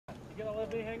gonna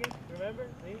leave me hanging? Remember?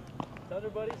 Me? The other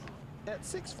buddies? At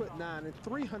 6'9" and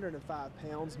 305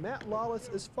 pounds, Matt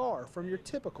Lollis is far from your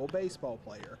typical baseball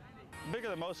player. Bigger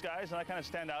than most guys, and I kind of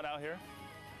stand out here.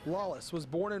 Lollis was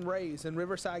born and raised in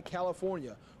Riverside,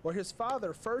 California, where his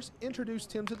father first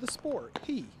introduced him to the sport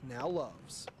he now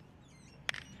loves.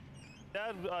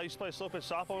 Dad used to play slow pitch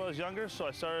softball when I was younger, so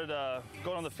I started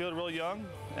going on the field real young,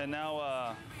 and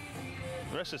now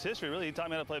the rest is history, really. He taught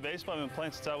me how to play baseball. I've been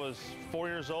playing since I was 4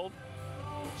 years old,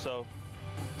 so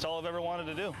it's all I've ever wanted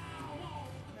to do.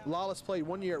 Lollis played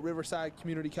 1 year at Riverside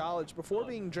Community College before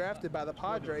being drafted by the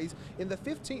Padres in the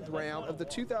 15th round of the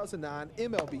 2009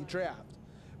 MLB draft.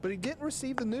 But he didn't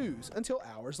receive the news until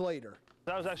hours later.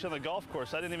 I was actually on the golf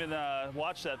course. I didn't even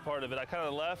watch that part of it. I kind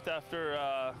of left after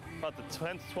about the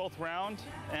 10th, 12th round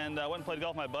and went and played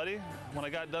golf with my buddy. When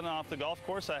I got done off the golf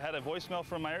course, I had a voicemail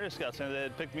from my area scout saying they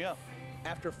had picked me up.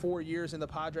 After 4 years in the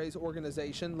Padres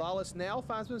organization, Lollis now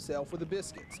finds himself with the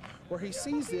Biscuits, where he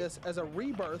sees this as a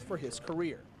rebirth for his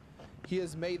career. He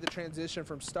has made the transition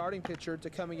from starting pitcher to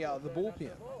coming out of the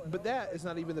bullpen, but that is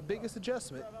not even the biggest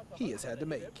adjustment he has had to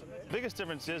make. The biggest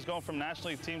difference is going from National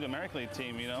League team to American League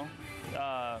team, you know.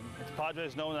 The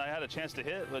Padres know that I had a chance to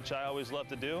hit, which I always love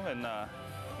to do, and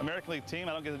American League team,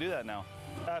 I don't get to do that now.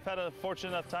 I've had a fortunate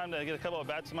enough time to get a couple of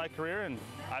bats in my career, and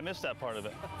I missed that part of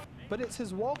it. But it's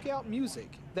his walkout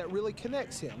music that really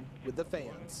connects him with the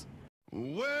fans.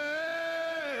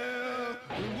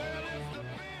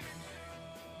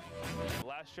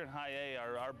 Last year in High A,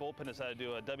 our bullpen decided to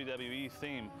do a WWE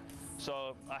theme,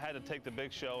 so I had to take the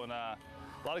big show, and a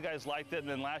lot of guys liked it, and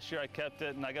then last year I kept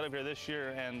it, and I got over here this year,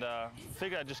 and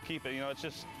figured I'd just keep it. You know, it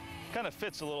just kind of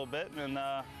fits a little bit, and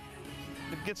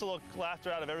it gets a little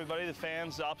laughter out of everybody, the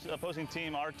fans, the opposing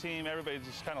team, our team, everybody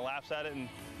just kind of laughs at it, and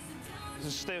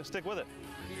just stick with it.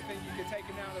 Do you think you could take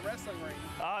him down to the wrestling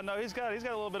ring? No, he's got a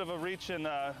little bit of a reach, and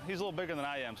he's a little bigger than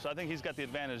I am, so I think he's got the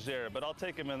advantage there, but I'll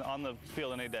take him on the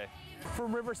field any day.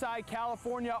 From Riverside,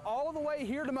 California, all the way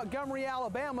here to Montgomery,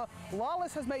 Alabama,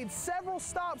 Lollis has made several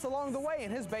stops along the way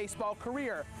in his baseball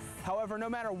career. However, no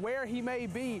matter where he may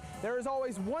be, there is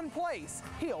always one place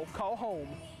he'll call home.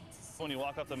 When you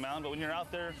walk off the mound, but when you're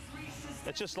out there,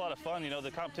 it's just a lot of fun. You know,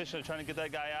 the competition of trying to get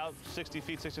that guy out 60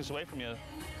 feet, 6 inches away from you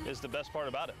is the best part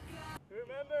about it. You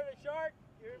remember the shark?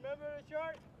 You remember the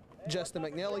shark? Justin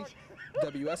McNally,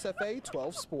 WSFA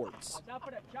 12 Sports. Watch out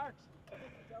for the sharks.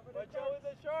 Watch out with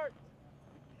the sharks.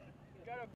 You gotta